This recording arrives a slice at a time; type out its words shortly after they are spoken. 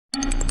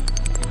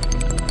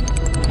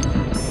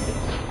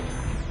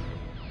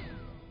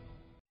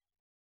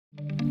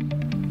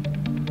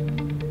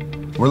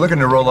We're looking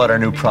to roll out our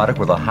new product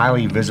with a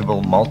highly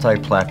visible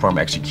multi-platform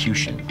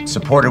execution,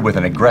 supported with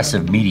an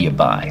aggressive media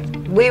buy.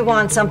 We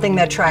want something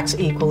that tracks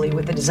equally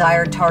with the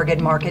desired target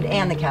market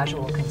and the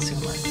casual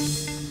consumer.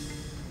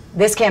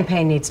 This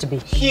campaign needs to be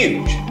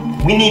huge.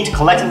 We need to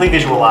collectively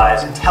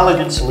visualize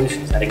intelligent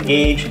solutions that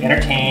engage,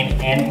 entertain,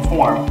 and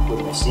inform with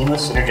a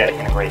seamless, synergetic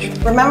integration.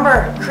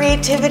 Remember,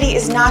 creativity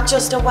is not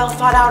just a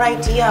well-thought-out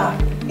idea.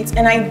 It's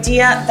an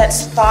idea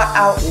that's thought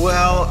out.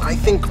 Well, I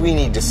think we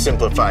need to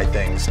simplify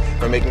things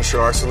by making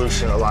sure our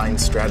solution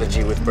aligns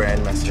strategy with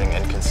brand messaging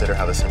and consider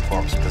how this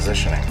informs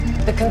positioning.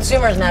 The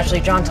consumer is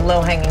naturally drawn to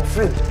low-hanging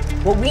fruit.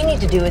 What we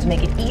need to do is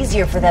make it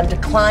easier for them to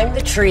climb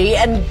the tree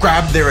and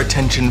grab their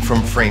attention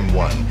from frame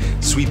one.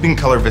 Sweeping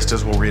color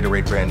vistas will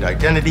reiterate brand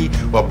identity,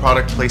 while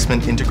product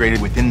placement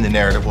integrated within the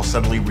narrative will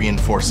subtly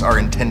reinforce our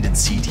intended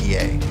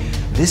CTA.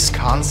 This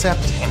concept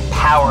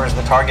Empowers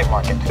the target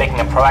market, making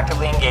them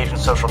proactively engaged in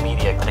social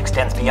media that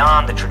extends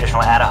beyond the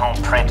traditional at-home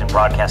print and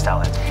broadcast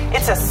outlets.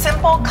 It's a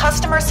simple,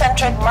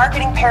 customer-centric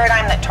marketing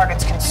paradigm that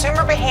targets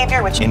consumer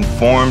behavior, which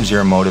informs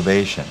your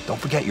motivation. Don't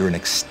forget you're an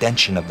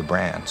extension of the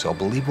brand, so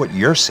believe what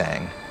you're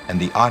saying, and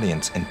the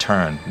audience, in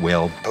turn,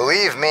 will...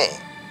 Believe me,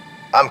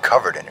 I'm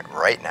covered in it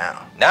right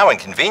now. Now in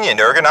convenient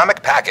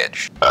ergonomic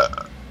package.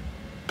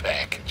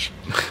 Package.